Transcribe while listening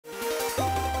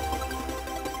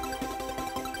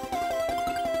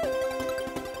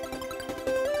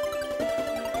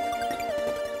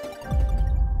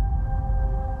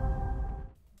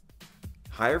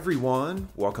Hi everyone,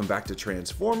 welcome back to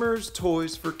Transformers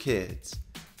Toys for Kids.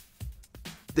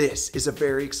 This is a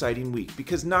very exciting week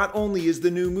because not only is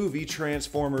the new movie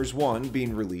Transformers 1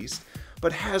 being released,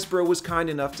 but Hasbro was kind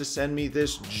enough to send me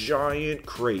this giant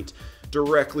crate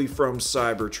directly from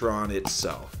Cybertron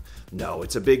itself. No,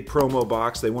 it's a big promo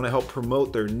box. They want to help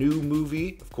promote their new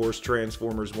movie, of course,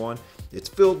 Transformers 1. It's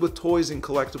filled with toys and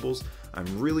collectibles.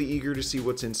 I'm really eager to see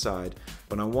what's inside,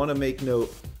 but I want to make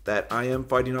note that I am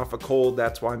fighting off a cold.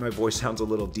 That's why my voice sounds a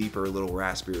little deeper, a little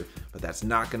raspier, but that's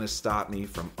not going to stop me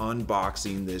from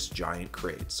unboxing this giant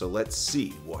crate. So let's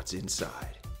see what's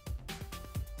inside.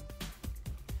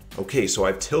 Okay, so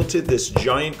I've tilted this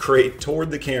giant crate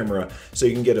toward the camera so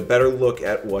you can get a better look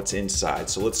at what's inside.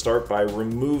 So let's start by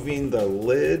removing the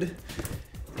lid.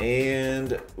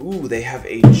 And, ooh, they have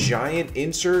a giant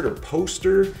insert or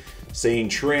poster saying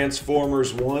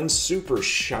Transformers 1, super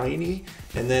shiny.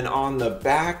 And then on the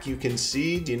back you can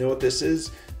see, do you know what this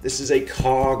is? This is a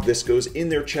cog. This goes in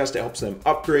their chest. It helps them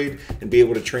upgrade and be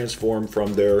able to transform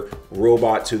from their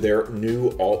robot to their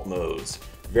new alt modes.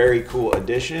 Very cool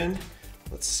addition.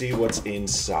 Let's see what's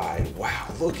inside.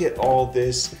 Wow, look at all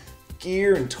this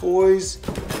gear and toys.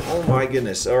 Oh my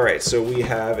goodness. All right, so we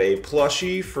have a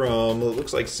plushie from, it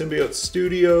looks like Symbiote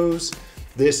Studios.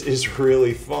 This is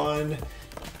really fun.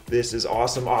 This is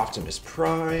awesome. Optimus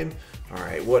Prime. All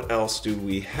right, what else do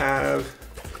we have?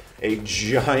 A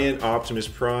giant Optimus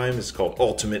Prime. It's called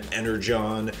Ultimate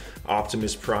Energon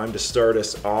Optimus Prime to start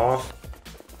us off.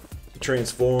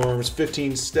 Transforms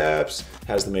 15 steps,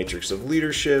 has the Matrix of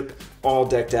Leadership, all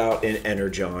decked out in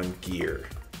Energon gear.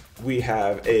 We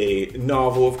have a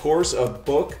novel, of course, a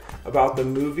book about the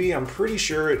movie. I'm pretty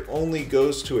sure it only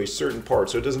goes to a certain part,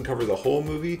 so it doesn't cover the whole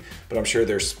movie, but I'm sure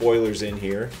there's spoilers in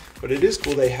here. But it is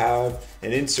cool they have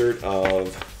an insert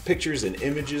of pictures and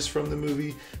images from the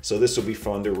movie, so this will be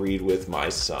fun to read with my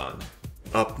son.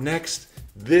 Up next,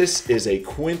 this is a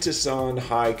Quintesson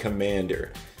High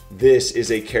Commander. This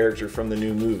is a character from the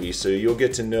new movie, so you'll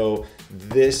get to know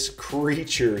this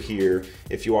creature here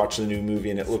if you watch the new movie,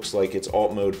 and it looks like its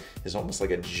alt mode is almost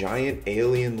like a giant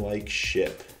alien-like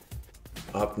ship.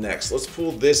 Up next, let's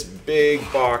pull this big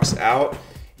box out.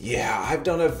 Yeah, I've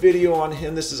done a video on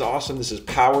him. This is awesome. This is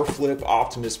Power Flip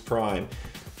Optimus Prime.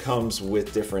 Comes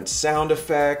with different sound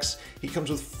effects. He comes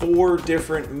with 4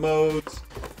 different modes.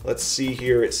 Let's see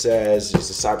here. It says he's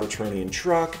a Cybertronian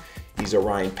truck. He's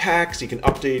Orion Pax, he can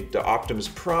update to Optimus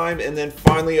Prime, and then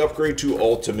finally upgrade to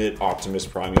Ultimate Optimus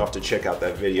Prime. You'll have to check out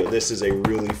that video. This is a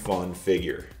really fun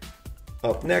figure.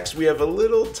 Up next, we have a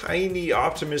little tiny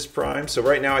Optimus Prime. So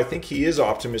right now, I think he is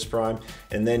Optimus Prime,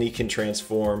 and then he can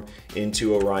transform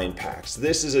into Orion Pax.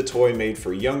 This is a toy made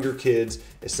for younger kids.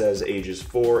 It says ages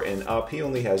 4 and up. He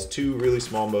only has 2 really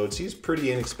small modes. He's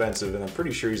pretty inexpensive, and I'm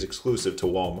pretty sure he's exclusive to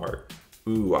Walmart.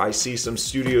 Ooh, I see some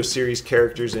Studio Series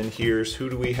characters in here. So who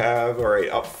do we have? All right,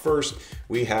 up first,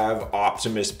 we have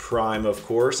Optimus Prime, of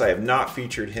course. I have not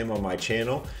featured him on my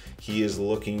channel. He is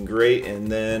looking great. And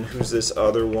then who's this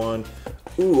other one?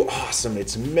 Ooh, awesome,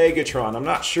 it's Megatron. I'm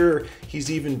not sure he's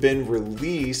even been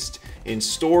released in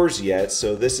stores yet.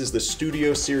 So this is the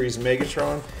Studio Series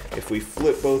Megatron. If we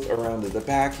flip both around to the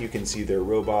back, you can see their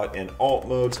robot and alt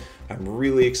modes. I'm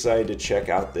really excited to check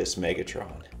out this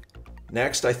Megatron.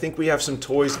 Next, I think we have some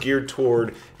toys geared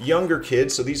toward younger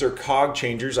kids. So these are cog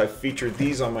changers. I've featured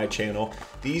these on my channel.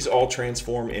 These all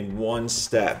transform in one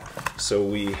step. So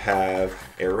we have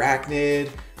Arachnid,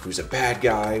 who's a bad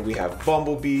guy. We have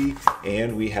Bumblebee,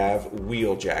 and we have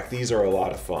Wheeljack. These are a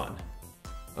lot of fun.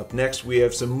 Up next, we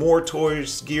have some more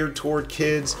toys geared toward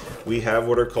kids. We have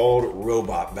what are called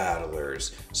robot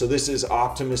battlers. So this is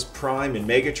Optimus Prime and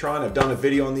Megatron. I've done a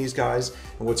video on these guys,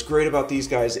 and what's great about these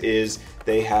guys is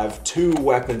they have 2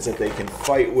 weapons that they can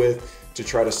fight with to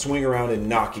try to swing around and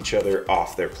knock each other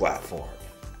off their platform.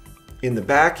 In the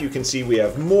back, you can see we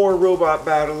have more robot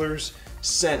battlers,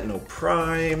 Sentinel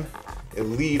Prime,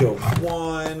 Elito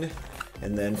 1,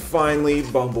 and then finally,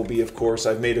 Bumblebee, of course.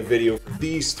 I've made a video for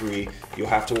these 3. You'll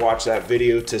have to watch that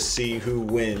video to see who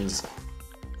wins.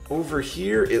 Over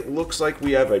here, it looks like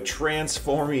we have a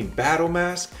transforming battle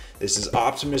mask. This is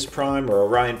Optimus Prime or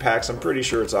Orion Pax. I'm pretty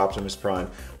sure it's Optimus Prime.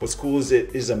 What's cool is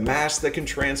it is a mask that can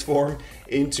transform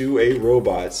into a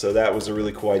robot. So that was a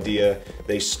really cool idea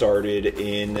they started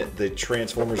in the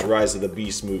Transformers Rise of the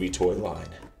Beast movie toy line.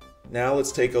 Now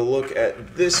let's take a look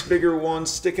at this bigger one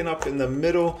sticking up in the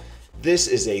middle. This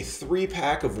is a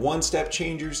 3-pack of one-step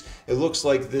changers. It looks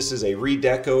like this is a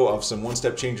redeco of some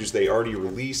one-step changers they already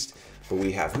released. But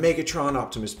we have Megatron,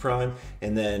 Optimus Prime,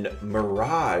 and then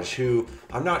Mirage, who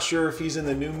I'm not sure if he's in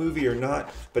the new movie or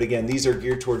not. But again, these are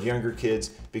geared toward younger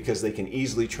kids because they can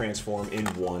easily transform in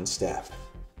one step.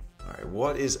 All right,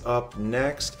 what is up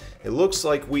next? It looks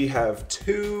like we have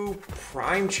two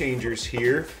Prime Changers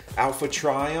here, Alpha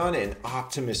Trion and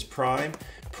Optimus Prime.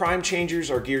 Prime Changers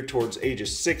are geared towards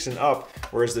ages 6 and up,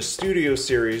 whereas the Studio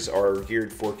series are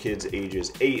geared for kids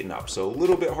ages 8 and up. So a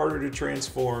little bit harder to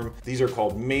transform. These are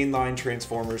called mainline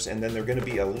transformers, and then they're going to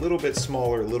be a little bit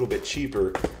smaller, a little bit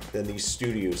cheaper than these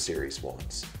Studio series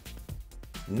ones.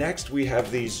 Next, we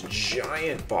have these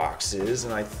giant boxes,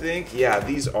 and I think, yeah,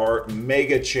 these are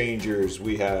Mega Changers.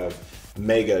 We have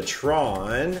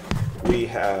Megatron, we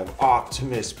have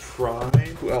Optimus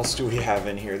Prime. Who else do we have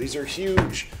in here? These are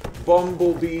huge.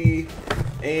 Bumblebee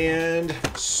and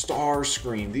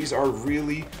Starscream. These are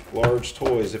really large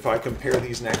toys. If I compare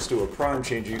these next to a Prime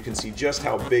Changer, you can see just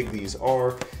how big these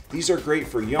are. These are great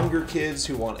for younger kids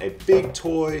who want a big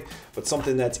toy, but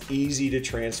something that's easy to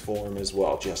transform as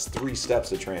well. Just 3 steps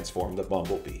to transform the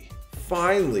Bumblebee.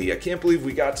 Finally, I can't believe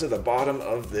we got to the bottom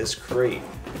of this crate.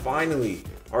 Finally,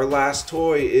 our last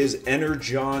toy is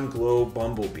Energon Glow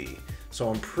Bumblebee. So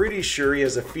I'm pretty sure he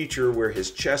has a feature where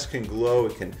his chest can glow,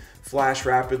 it can flash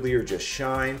rapidly or just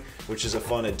shine, which is a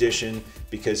fun addition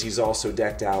because he's also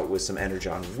decked out with some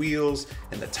Energon wheels,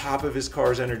 and the top of his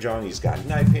car is Energon. He's got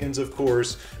knife hands, of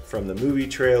course, from the movie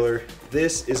trailer.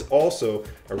 This is also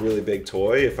a really big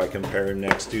toy if I compare him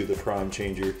next to the Prime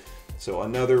Changer. So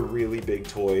another really big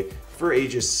toy for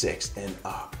ages 6 and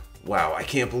up. Wow, I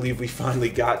can't believe we finally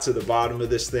got to the bottom of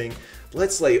this thing.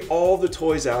 Let's lay all the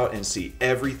toys out and see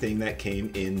everything that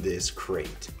came in this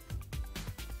crate.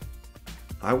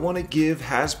 I want to give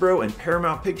Hasbro and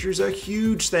Paramount Pictures a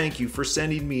huge thank you for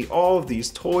sending me all of these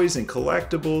toys and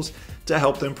collectibles to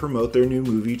help them promote their new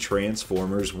movie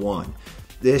Transformers 1.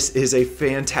 This is a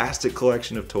fantastic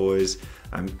collection of toys.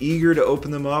 I'm eager to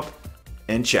open them up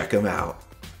and check them out.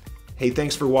 Hey,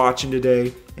 thanks for watching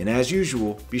today, and as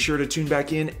usual, be sure to tune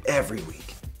back in every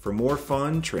week for more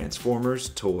fun Transformers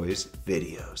Toys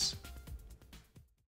videos.